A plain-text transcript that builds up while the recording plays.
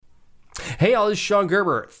Hey, all, this is Sean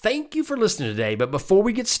Gerber. Thank you for listening today, but before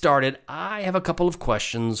we get started, I have a couple of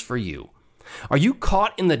questions for you. Are you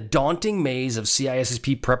caught in the daunting maze of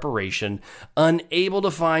CISSP preparation, unable to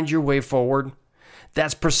find your way forward?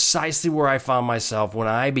 That's precisely where I found myself when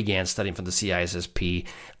I began studying for the CISSP.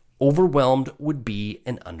 Overwhelmed would be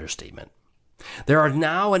an understatement. There are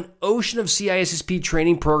now an ocean of CISSP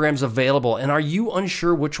training programs available, and are you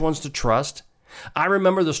unsure which ones to trust? I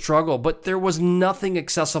remember the struggle, but there was nothing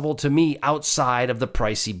accessible to me outside of the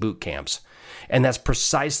pricey boot camps. And that's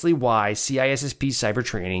precisely why CISSP Cyber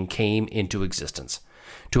Training came into existence,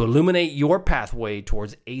 to illuminate your pathway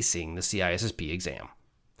towards acing the CISSP exam.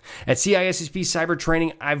 At CISSP Cyber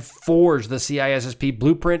Training, I've forged the CISSP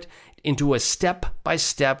blueprint into a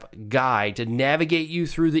step-by-step guide to navigate you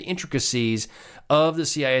through the intricacies of the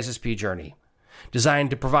CISSP journey, designed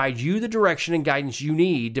to provide you the direction and guidance you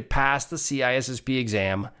need to pass the CISSP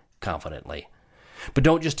exam confidently. But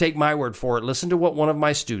don't just take my word for it. Listen to what one of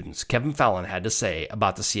my students, Kevin Fallon, had to say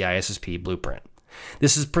about the CISSP blueprint.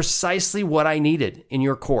 This is precisely what I needed in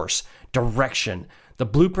your course: direction. The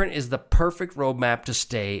blueprint is the perfect roadmap to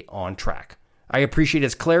stay on track. I appreciate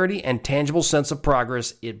its clarity and tangible sense of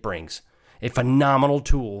progress it brings. A phenomenal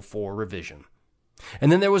tool for revision.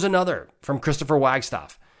 And then there was another from Christopher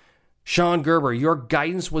Wagstaff. Sean Gerber, your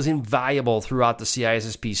guidance was invaluable throughout the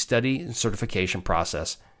CISSP study and certification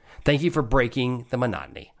process. Thank you for breaking the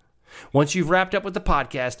monotony. Once you've wrapped up with the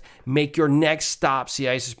podcast, make your next stop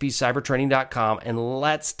CISSPcybertraining.com, and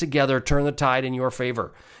let's together turn the tide in your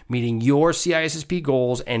favor, meeting your CISSP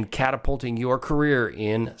goals and catapulting your career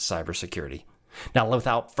in cybersecurity. Now,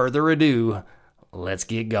 without further ado, let's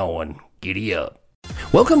get going. Giddy up.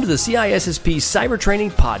 Welcome to the CISSP Cyber Training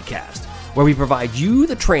Podcast, where we provide you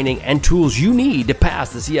the training and tools you need to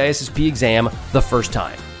pass the CISSP exam the first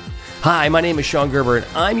time. Hi, my name is Sean Gerber, and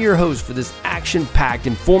I'm your host for this action-packed,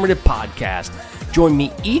 informative podcast. Join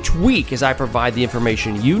me each week as I provide the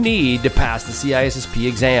information you need to pass the CISSP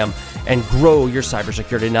exam and grow your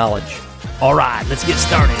cybersecurity knowledge. All right, let's get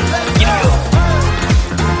started.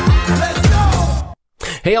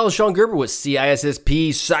 Hey, all, Sean Gerber with CISSP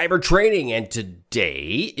Cyber Training, and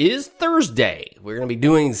today is Thursday. We're going to be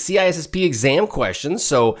doing CISSP exam questions,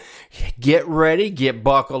 so get ready, get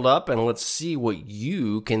buckled up, and let's see what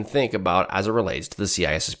you can think about as it relates to the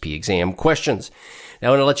CISSP exam questions. Now,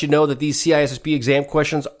 I want to let you know that these CISSP exam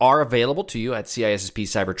questions are available to you at CISSP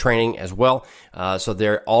Cyber Training as well. So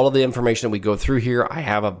all of the information that we go through here, I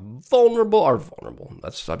have a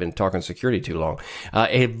I've been talking security too long. A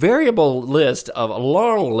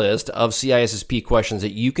long list of CISSP questions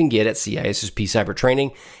that you can get at CISSP Cyber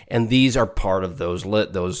Training, and these are part of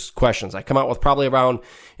those questions. I come out with probably around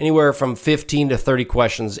anywhere from 15 to 30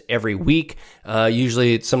 questions every week.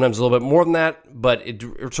 Usually it's sometimes a little bit more than that, but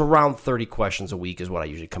it's around 30 questions a week is what I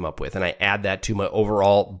usually come up with. And I add that to my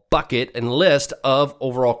overall bucket and list of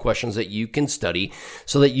overall questions that you can study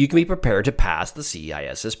so that you can be prepared to pass the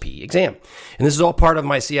CISSP exam. And this is all part of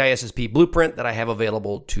my CISSP blueprint that I have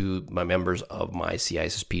available to my members of my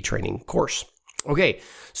CISSP training course. Okay,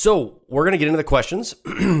 so we're going to get into the questions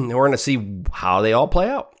and we're going to see how they all play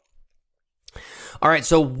out. All right,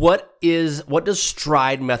 so what does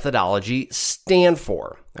STRIDE methodology stand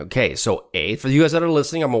for? Okay, so A, for you guys that are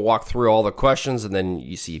listening, I'm going to walk through all the questions and then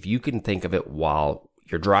you see if you can think of it while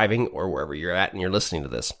you're driving or wherever you're at and you're listening to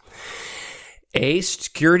this. A,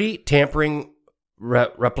 security, tampering,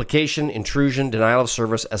 replication, intrusion, denial of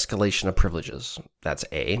service, escalation of privileges. That's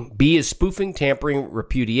A. B is spoofing, tampering,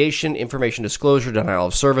 repudiation, information disclosure, denial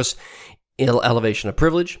of service, elevation of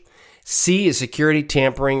privilege. C is security,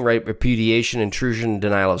 tampering, repudiation, intrusion,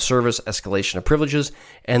 denial of service, escalation of privileges.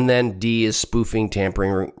 And then D is spoofing,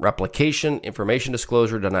 tampering, replication, information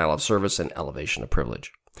disclosure, denial of service, and elevation of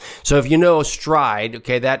privilege. So if you know STRIDE,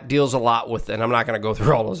 okay, that deals a lot with, and I'm not going to go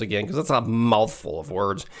through all those again because that's a mouthful of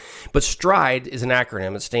words, but STRIDE is an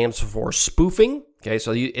acronym. It stands for spoofing. Okay,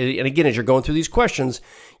 so and again, as you're going through these questions,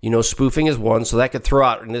 you know spoofing is one, so that could throw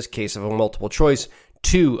out, in this case of a multiple choice,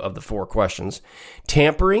 2 of the 4 questions.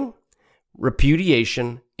 Tampering,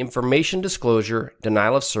 repudiation, information disclosure,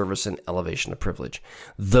 denial of service, and elevation of privilege.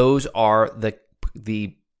 Those are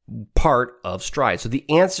the part of STRIDE. So the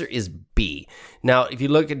answer is B. Now, if you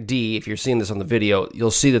look at D, if you're seeing this on the video,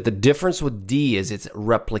 you'll see that the difference with D is it's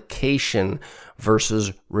replication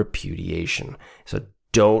versus repudiation. So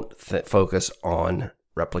don't focus on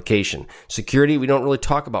replication. Security, we don't really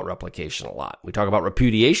talk about replication a lot. We talk about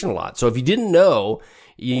repudiation a lot. So if you didn't know,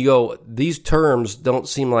 you go, these terms don't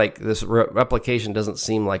seem like, this replication doesn't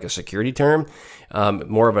seem like a security term,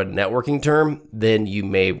 more of a networking term, then you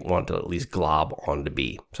may want to at least glob onto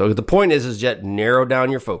B. So the point is just narrow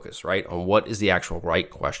down your focus, right, on what is the actual right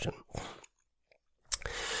question.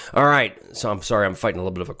 All right, so I'm sorry, I'm fighting a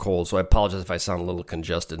little bit of a cold, so I apologize if I sound a little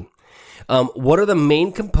congested. What are the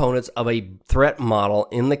main components of a threat model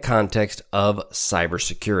in the context of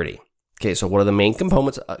cybersecurity? Okay, so what are the main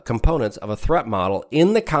components of a threat model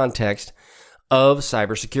in the context of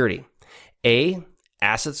cybersecurity? A,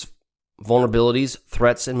 assets, vulnerabilities,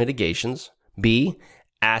 threats, and mitigations. B,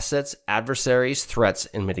 assets, adversaries, threats,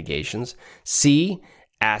 and mitigations. C,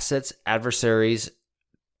 assets, adversaries,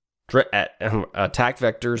 attack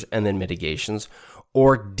vectors, and then mitigations.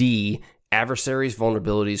 Or D, adversaries,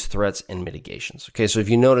 vulnerabilities, threats, and mitigations. Okay, so if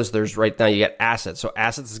you notice, there's right now you got assets. So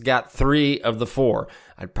assets has got 3 of the 4.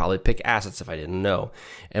 I'd probably pick assets if I didn't know.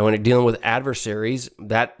 And when you're dealing with adversaries,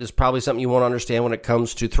 that is probably something you want to understand when it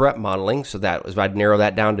comes to threat modeling. So that was, I'd narrow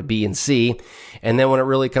that down to B and C. And then when it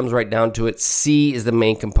really comes right down to it, C is the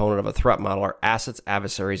main component of a threat model, are assets,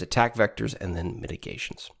 adversaries, attack vectors, and then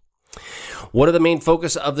mitigations. What are the main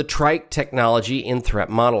focus of the trike technology in threat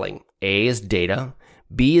modeling? A is data.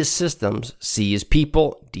 B is systems, C is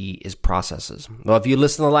people, D is processes. Well, if you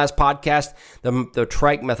listen to the last podcast, the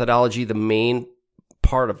trike methodology, the main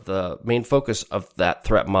focus of that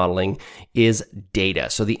threat modeling is data.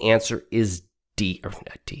 So the answer is D, or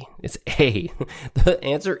not D, it's A. The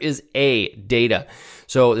answer is A, data.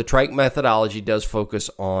 So the trike methodology does focus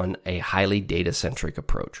on a highly data-centric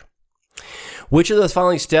approach. Which of the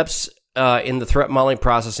following steps in the threat modeling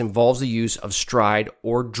process involves the use of STRIDE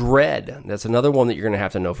or DREAD? That's another one that you're going to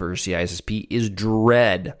have to know for your CISSP is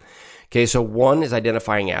DREAD. Okay, so 1 is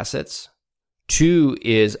identifying assets. 2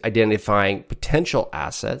 is identifying potential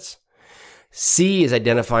assets. C is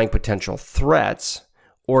identifying potential threats.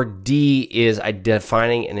 Or D is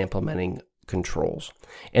defining and implementing controls.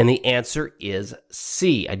 And the answer is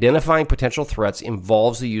C. Identifying potential threats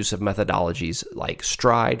involves the use of methodologies like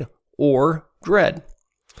STRIDE or DREAD.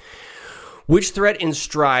 Which threat in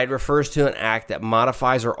STRIDE refers to an act that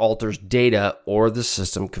modifies or alters data or the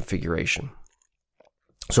system configuration?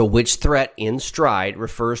 So which threat in STRIDE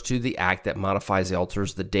refers to the act that modifies or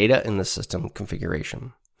alters the data in the system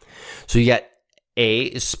configuration? So you got A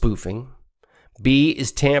is spoofing, B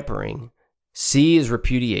is tampering, C is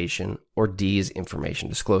repudiation, or D is information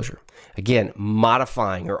disclosure. Again,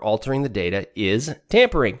 modifying or altering the data is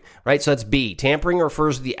tampering, right? So that's B. Tampering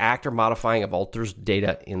refers to the act or modifying of alters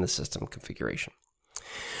data in the system configuration.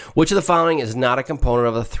 Which of the following is not a component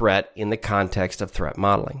of a threat in the context of threat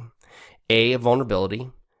modeling? A, a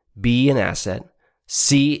vulnerability, B, an asset,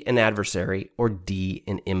 C, an adversary, or D,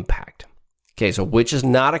 an impact. Okay, so which is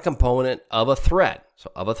not a component of a threat?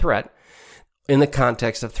 So of a threat in the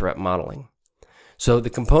context of threat modeling. So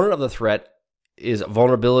the component of the threat is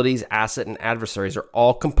vulnerabilities, asset, and adversaries are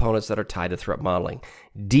all components that are tied to threat modeling.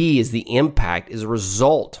 D is the impact is a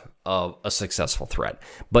result of a successful threat,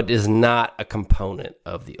 but is not a component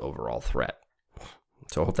of the overall threat.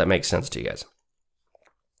 So I hope that makes sense to you guys.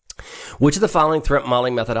 Which of the following threat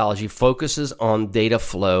modeling methodology focuses on data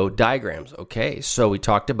flow diagrams? Okay, so we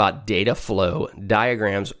talked about data flow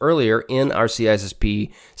diagrams earlier in our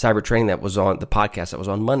CISSP cyber training that was on the podcast that was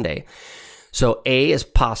on Monday. So A is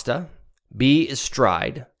PASTA, B is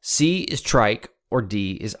STRIDE, C is trike, or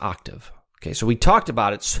D is octave. Okay, so we talked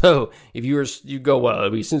about it. So if you go,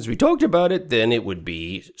 well, since we talked about it, then it would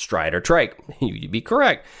be STRIDE or trike. You'd be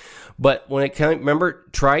correct. But when it came, remember,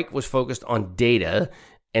 trike was focused on data,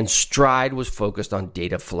 and STRIDE was focused on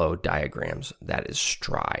data flow diagrams. That is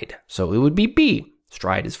STRIDE. So it would be B.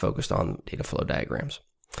 STRIDE is focused on data flow diagrams.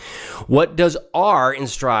 What does R in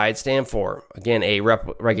STRIDE stand for? Again, A,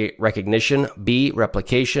 recognition, B,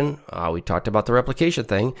 replication. We talked about the replication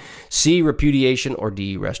thing. C, repudiation, or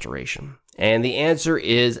D, restoration. And the answer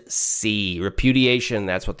is C, repudiation.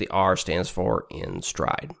 That's what the R stands for in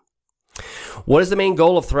STRIDE. What is the main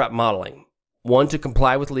goal of threat modeling? 1, to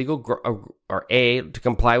comply with legal, or A, to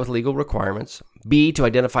comply with legal requirements. B, to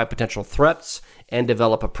identify potential threats and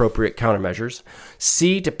develop appropriate countermeasures.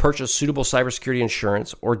 C, to purchase suitable cybersecurity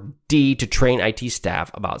insurance. Or D, to train IT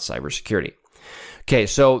staff about cybersecurity. Okay,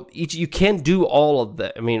 so you can do all of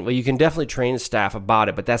that. I mean, well, you can definitely train staff about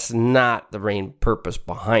it, but that's not the main purpose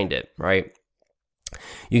behind it, right?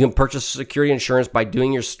 You can purchase security insurance by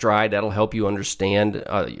doing your STRIDE. That'll help you understand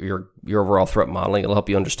your overall threat modeling. It'll help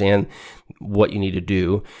you understand what you need to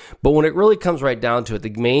do. But when it really comes right down to it,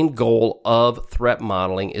 the main goal of threat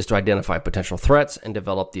modeling is to identify potential threats and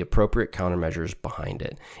develop the appropriate countermeasures behind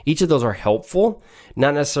it. Each of those are helpful,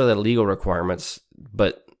 not necessarily the legal requirements,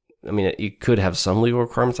 but I mean, you could have some legal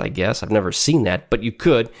requirements, I guess. I've never seen that, but you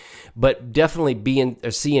could. But definitely B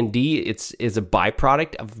and C and D, is a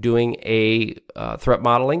byproduct of doing a threat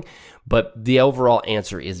modeling. But the overall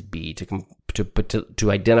answer is B,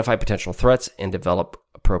 to identify potential threats and develop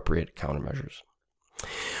appropriate countermeasures.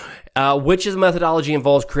 Which of the methodology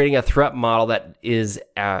involves creating a threat model that is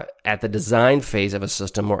at the design phase of a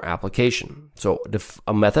system or application? So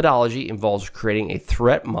a methodology involves creating a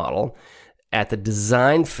threat model at the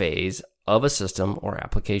design phase of a system or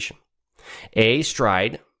application. A,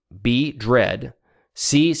 STRIDE, B, DREAD,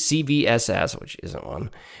 C, CVSS, which isn't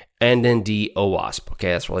one, and then D, OWASP.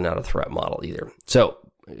 Okay, that's really not a threat model either. So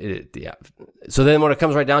So then when it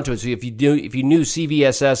comes right down to it, so if you knew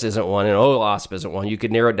CVSS isn't one and OWASP isn't one, you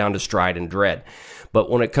could narrow it down to STRIDE and DREAD. But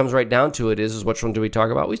when it comes right down to it is which one do we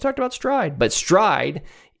talk about? We talked about STRIDE. But STRIDE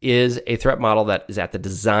is a threat model that is at the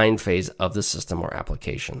design phase of the system or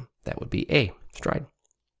application. That would be A, STRIDE.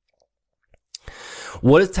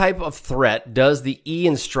 What type of threat does the E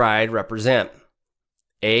in STRIDE represent?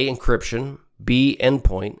 A, encryption, B,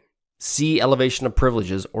 endpoint, C, elevation of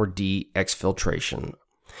privileges, or D, exfiltration.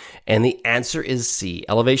 And the answer is C.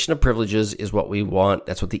 Elevation of privileges is what we want.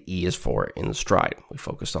 That's what the E is for in STRIDE. We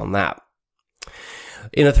focused on that.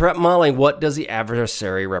 In a threat modeling, what does the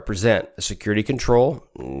adversary represent? A security control?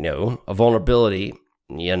 No. A vulnerability?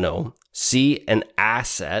 Yeah, no. C, an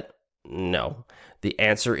asset? No. The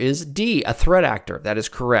answer is D, a threat actor. That is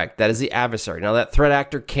correct. That is the adversary. Now, that threat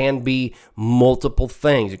actor can be multiple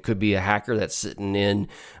things. It could be a hacker that's sitting in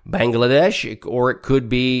Bangladesh, or it could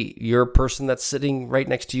be your person that's sitting right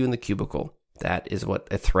next to you in the cubicle. That is what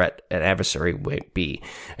a threat, an adversary would be,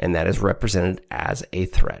 and that is represented as a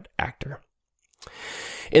threat actor.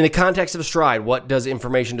 In the context of STRIDE, what does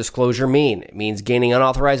information disclosure mean? It means gaining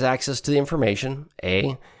unauthorized access to the information,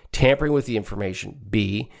 A, tampering with the information,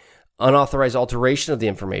 B, unauthorized alteration of the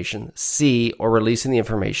information, C, or releasing the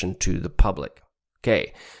information to the public.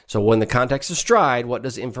 Okay, so in the context of STRIDE, what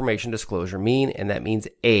does information disclosure mean? And that means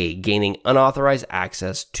A, gaining unauthorized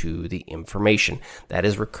access to the information. That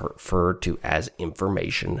is referred to as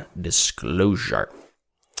information disclosure.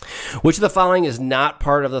 Which of the following is not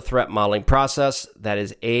part of the threat modeling process? That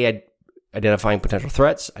is A, identifying potential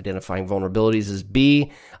threats, identifying vulnerabilities is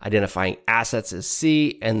B, identifying assets is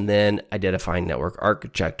C, and then identifying network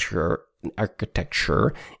architecture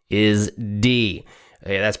is D.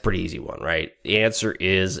 Hey, that's a pretty easy one, right? The answer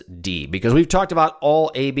is D, because we've talked about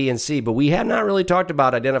all A, B, and C, but we have not really talked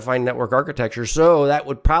about identifying network architecture, so that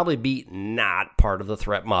would probably be not part of the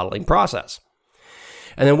threat modeling process.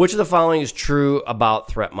 And then which of the following is true about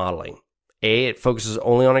threat modeling? A, it focuses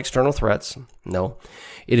only on external threats. No.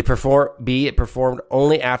 B, it performed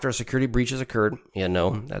only after a security breach has occurred. Yeah,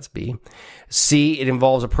 no, that's B. C, it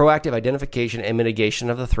involves a proactive identification and mitigation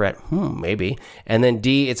of the threat. Maybe. And then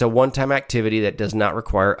D, it's a one-time activity that does not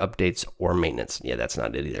require updates or maintenance. Yeah, that's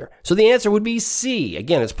not it either. So the answer would be C.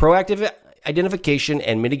 Again, it's proactive identification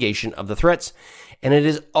and mitigation of the threats, and it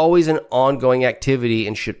is always an ongoing activity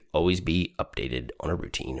and should always be updated on a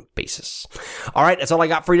routine basis. All right, that's all I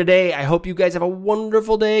got for you today. I hope you guys have a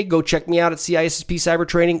wonderful day. Go check me out at CISSP Cyber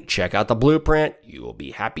Training. Check out the blueprint. You will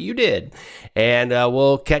be happy you did. And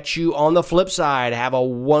we'll catch you on the flip side. Have a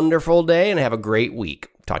wonderful day and have a great week.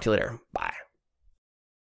 Talk to you later. Bye.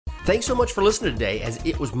 Thanks so much for listening today, as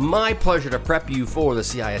it was my pleasure to prep you for the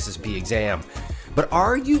CISSP exam. But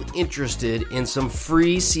are you interested in some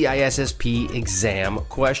free CISSP exam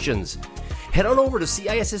questions? Head on over to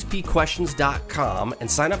CISSPquestions.com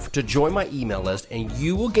and sign up to join my email list, and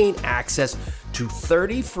you will gain access to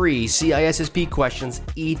 30 free CISSP questions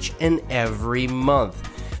each and every month.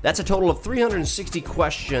 That's a total of 360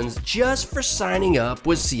 questions just for signing up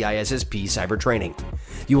with CISSP Cyber Training.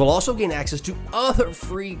 You will also gain access to other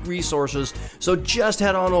free resources, so just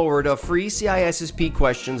head on over to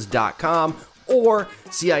freeCISSPquestions.com or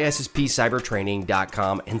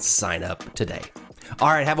CISSPcybertraining.com and sign up today. All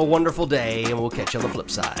right, have a wonderful day, and we'll catch you on the flip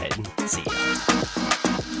side. See ya.